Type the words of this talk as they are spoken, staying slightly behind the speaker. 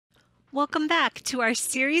Welcome back to our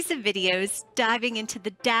series of videos diving into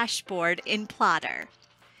the dashboard in Plottr.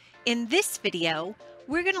 In this video,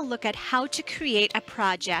 we're going to look at how to create a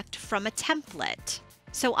project from a template.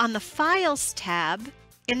 So on the Files tab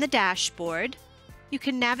in the dashboard, you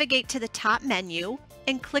can navigate to the top menu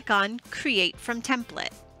and click on Create from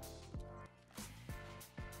Template.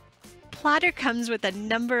 Plottr comes with a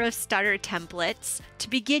number of starter templates to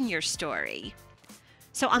begin your story.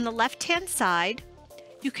 So on the left-hand side,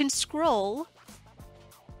 you can scroll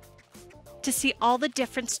to see all the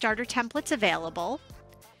different starter templates available.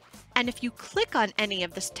 And if you click on any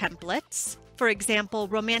of the templates, for example,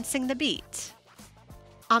 Romancing the Beat,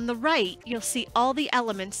 on the right, you'll see all the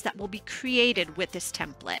elements that will be created with this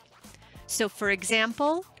template. So for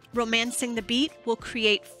example, Romancing the Beat will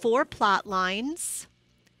create 4 plot lines,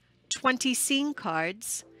 20 scene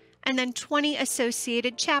cards, and then 20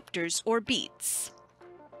 associated chapters or beats.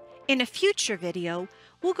 In a future video,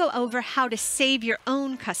 we'll go over how to save your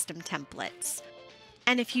own custom templates.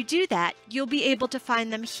 And if you do that, you'll be able to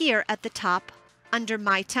find them here at the top under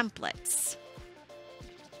My Templates.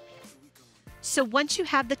 So once you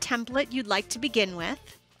have the template you'd like to begin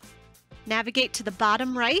with, navigate to the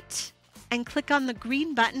bottom right and click on the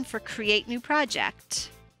green button for Create New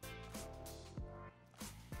Project.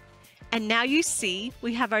 And now you see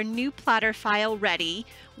we have our new Plottr file ready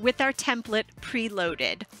with our template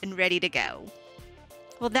preloaded and ready to go.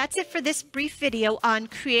 Well, that's it for this brief video on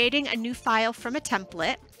creating a new file from a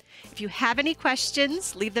template. If you have any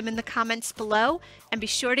questions, leave them in the comments below, and be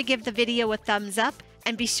sure to give the video a thumbs up,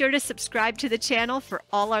 and be sure to subscribe to the channel for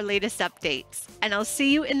all our latest updates. And I'll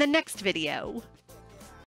see you in the next video.